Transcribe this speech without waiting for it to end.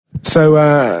So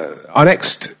our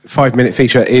next 5-minute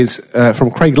feature is from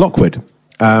Craig Lockwood.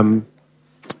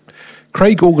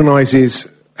 Craig organises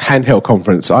Handheld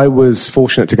Conference. I was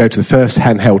fortunate to go to the first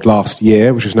Handheld last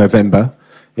year, which was November,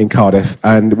 in Cardiff,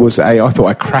 and it was I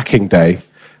thought, a cracking day,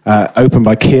 opened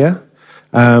by Keir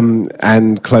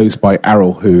and closed by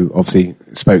Errol, who obviously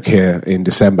spoke here in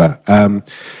December.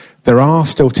 There are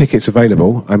still tickets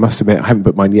available. I must admit, I haven't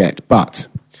booked mine yet, but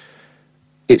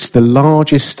it's the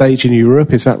largest stage in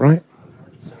Europe, is that right?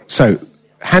 So,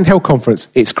 Handheld Conference,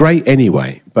 it's great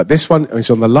anyway, but this one is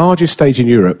on the largest stage in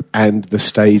Europe, and the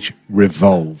stage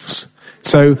revolves.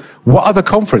 So, what other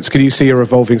conference can you see a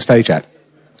revolving stage at?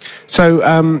 So,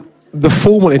 the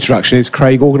formal introduction is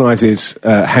Craig organises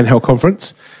Handheld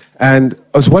Conference, and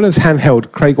as well as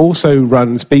Handheld, Craig also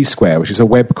runs B Square, which is a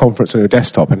web conference on your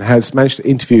desktop, and has managed to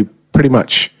interview pretty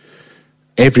much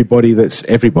everybody that's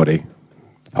everybody,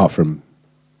 apart from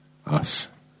us.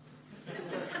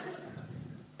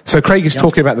 So Craig is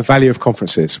talking about the value of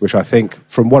conferences, which I think,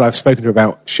 from what I've spoken to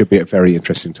about, should be a very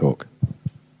interesting talk.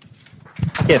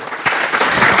 Yeah.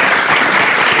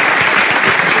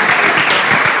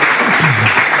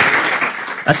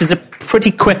 This is a pretty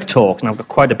quick talk, and I've got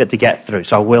quite a bit to get through,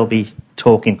 so I will be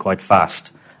talking quite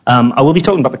fast. I will be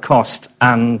talking about the cost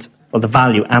the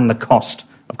value and the cost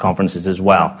of conferences as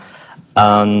well,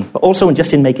 but also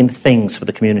just in making things for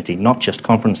the community, not just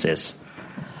conferences.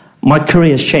 My career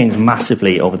has changed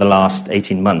massively over the last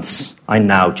 18 months. I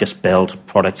now just build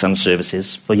products and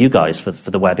services for you guys, for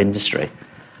the web industry.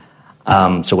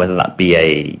 So whether that be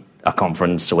a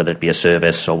conference, or whether it be a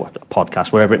service, or a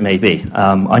podcast, wherever it may be.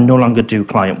 I no longer do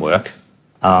client work.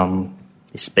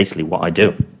 It's basically what I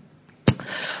do.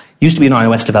 Used to be an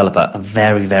iOS developer, a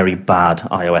very, very bad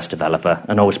iOS developer,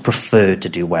 and always preferred to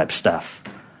do web stuff.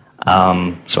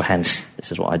 So hence,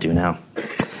 this is what I do now.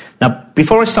 Now,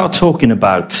 before I start talking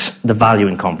about the value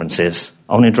in conferences,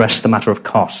 I want to address the matter of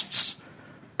costs,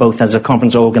 both as a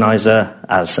conference organizer,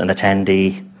 as an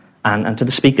attendee, and to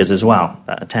the speakers as well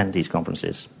that attend these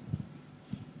conferences.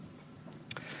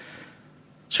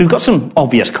 So we've got some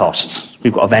obvious costs.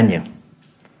 We've got a venue,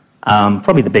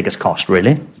 probably the biggest cost,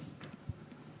 really.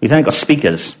 We've then got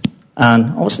speakers,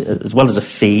 and also, as well as a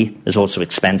fee, there's also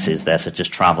expenses there, such as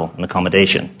travel and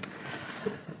accommodation.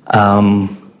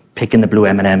 Picking the blue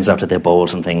M&Ms out of their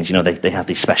bowls and things, they have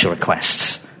these special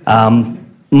requests.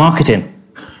 Marketing.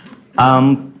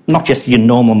 Not just your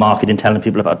normal marketing, telling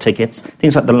people about tickets,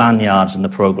 things like the lanyards and the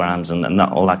programs and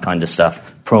all that kind of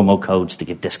stuff, promo codes to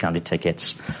give discounted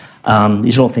tickets.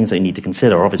 These are all things that you need to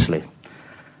consider, obviously.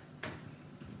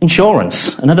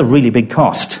 Insurance, another really big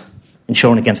cost.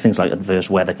 Insuring against things like adverse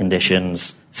weather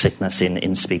conditions, sickness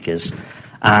in speakers.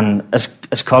 And as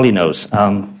Collie knows,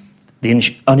 the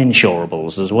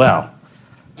uninsurables as well.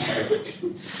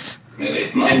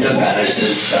 Mind the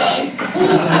barrister's son.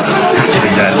 Had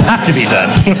to be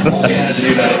done.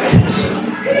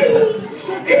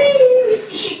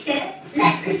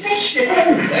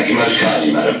 Thank you most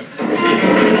kindly, madam.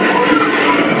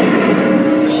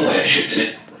 Well, we're shifting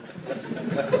it.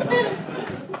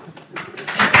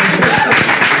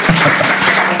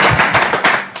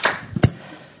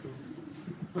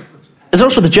 There's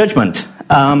also the judgment.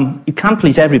 You can't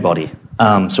please everybody.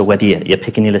 So whether you're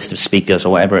picking your list of speakers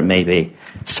or whatever it may be,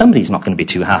 somebody's not going to be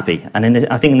too happy. And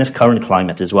I think in this current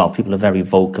climate as well, people are very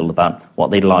vocal about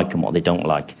what they like and what they don't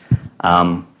like.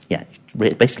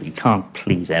 Basically, you can't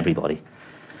please everybody.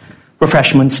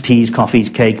 Refreshments, teas, coffees,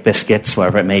 cake, biscuits,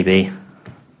 whatever it may be.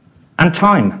 And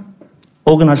time.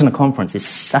 Organising a conference is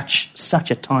such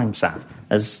a time sap,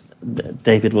 as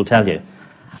David will tell you.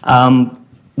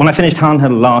 When I finished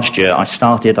Handheld last year, I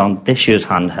started on this year's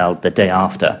Handheld the day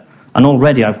after. And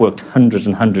already I've worked hundreds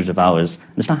and hundreds of hours,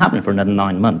 and it's not happening for another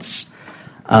 9 months.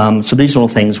 So these are all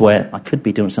things where I could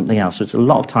be doing something else. So it's a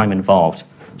lot of time involved.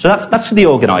 So that's for the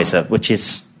organiser, which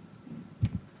is,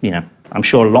 I'm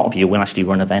sure a lot of you will actually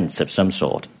run events of some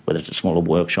sort, whether it's a smaller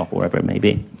workshop or whatever it may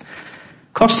be.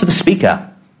 Cost to the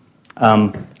speaker.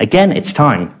 Again, it's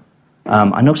time.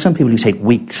 I know some people who take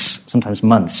weeks, sometimes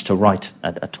months, to write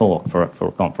a talk for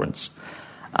a conference,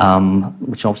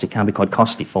 which obviously can be quite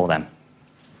costly for them.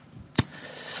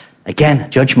 Again,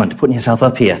 judgment, putting yourself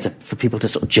up here for people to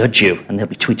sort of judge you, and they'll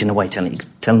be tweeting away,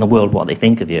 telling the world what they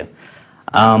think of you.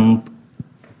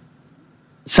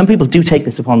 Some people do take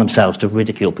this upon themselves to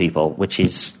ridicule people, which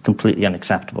is completely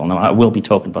unacceptable. Now, I will be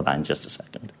talking about that in just a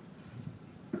second.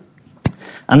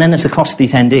 And then there's the cost of the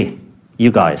attendee,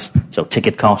 you guys. So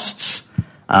ticket costs.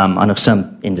 I know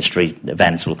some industry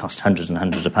events will cost hundreds and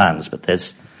hundreds of pounds, but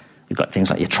you've got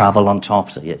things like your travel on top,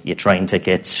 so your train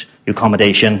tickets, your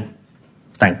accommodation.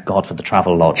 Thank God for the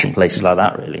travel lodge and places like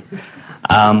that, really.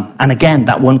 And again,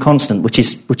 that one constant, which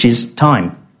is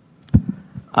time.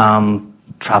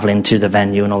 Travelling to the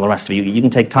venue and all the rest of it. You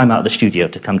can take time out of the studio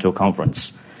to come to a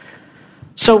conference.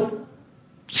 So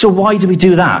why do we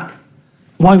do that?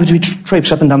 Why would we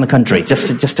traipse up and down the country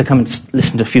just to come and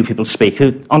listen to a few people speak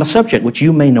on a subject which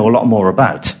you may know a lot more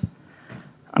about?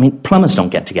 I mean, plumbers don't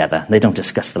get together. They don't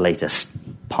discuss the latest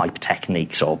pipe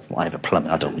techniques or whatever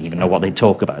plumber. I don't even know what they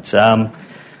talk about. But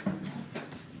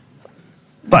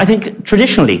I think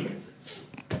traditionally,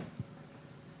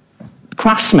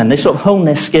 craftsmen, they sort of hone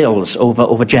their skills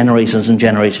over generations and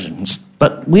generations.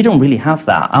 But we don't really have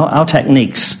that. Our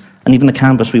techniques and even the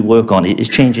canvas we work on is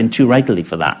changing too regularly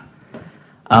for that.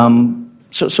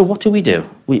 So what do?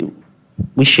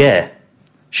 We share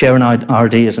our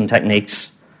ideas and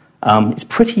techniques. It's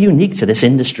pretty unique to this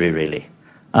industry, really.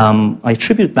 I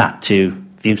attribute that to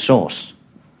ViewSource,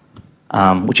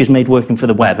 which has made working for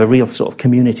the web a real sort of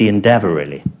community endeavour,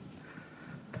 really.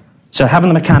 So having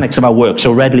the mechanics of our work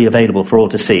so readily available for all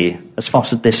to see has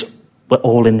fostered this we're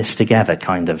all in this together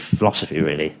kind of philosophy,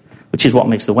 really, which is what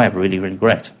makes the web really, really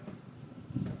great.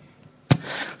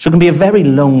 So it can be a very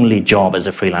lonely job as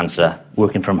a freelancer,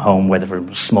 working from home, whether from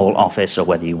a small office or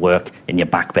whether you work in your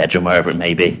back bedroom, wherever it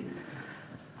may be.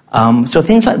 So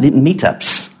things like the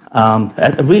meetups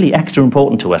are really extra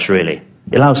important to us, really.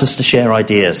 It allows us to share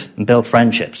ideas and build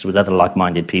friendships with other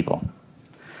like-minded people.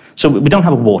 So we don't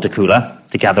have a water cooler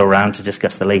to gather around to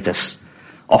discuss the latest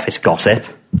office gossip.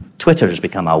 Twitter has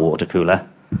become our water cooler,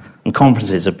 and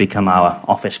conferences have become our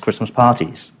office Christmas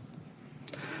parties.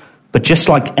 But just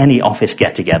like any office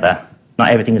get-together,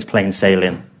 not everything is plain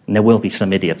sailing, and there will be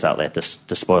some idiots out there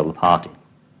to spoil the party.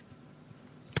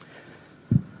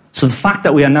 So the fact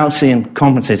that we are now seeing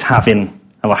conferences having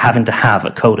to have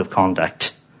a code of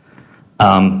conduct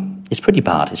is pretty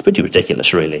bad. It's pretty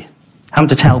ridiculous, really. Having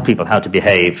to tell people how to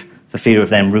behave for fear of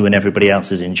them ruin everybody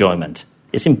else's enjoyment.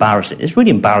 It's embarrassing. It's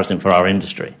really embarrassing for our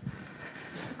industry.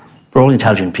 We're all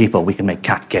intelligent people. We can make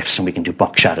cat gifs and we can do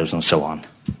box shadows and so on.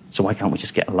 So why can't we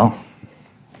just get along?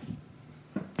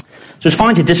 So it's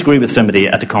fine to disagree with somebody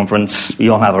at a conference. We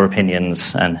all have our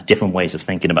opinions and different ways of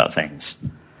thinking about things.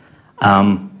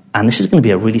 And this is going to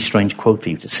be a really strange quote for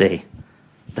you to see.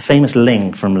 The famous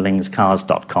Ling from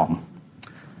lingscars.com.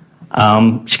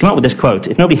 She came up with this quote: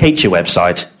 if nobody hates your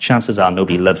website, chances are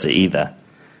nobody loves it either.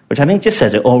 Which I think just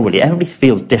says it all, really. Everybody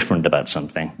feels different about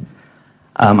something.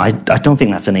 I don't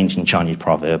think that's an ancient Chinese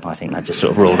proverb. I think that just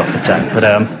sort of rolled off the tongue.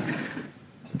 But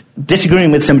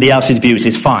disagreeing with somebody else's views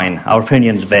is fine. Our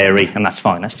opinions vary, and that's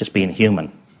fine. That's just being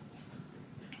human.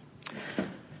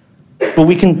 But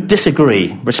we can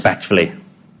disagree respectfully.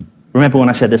 Remember when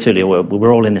I said this earlier,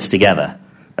 we're all in this together.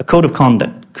 A code of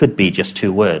conduct could be just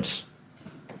 2 words,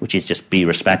 which is just be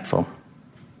respectful.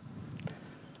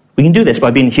 We can do this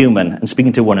by being human and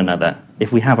speaking to one another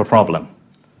if we have a problem.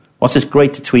 Whilst it's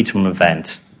great to tweet from an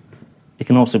event, it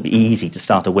can also be easy to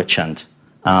start a witch hunt.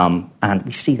 And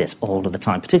we see this all of the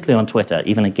time, particularly on Twitter,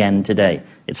 even again today,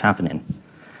 it's happening.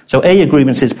 So your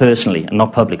grievances personally and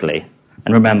not publicly.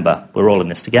 And remember, we're all in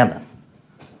this together.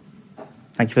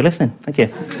 Thank you for listening. Thank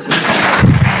you.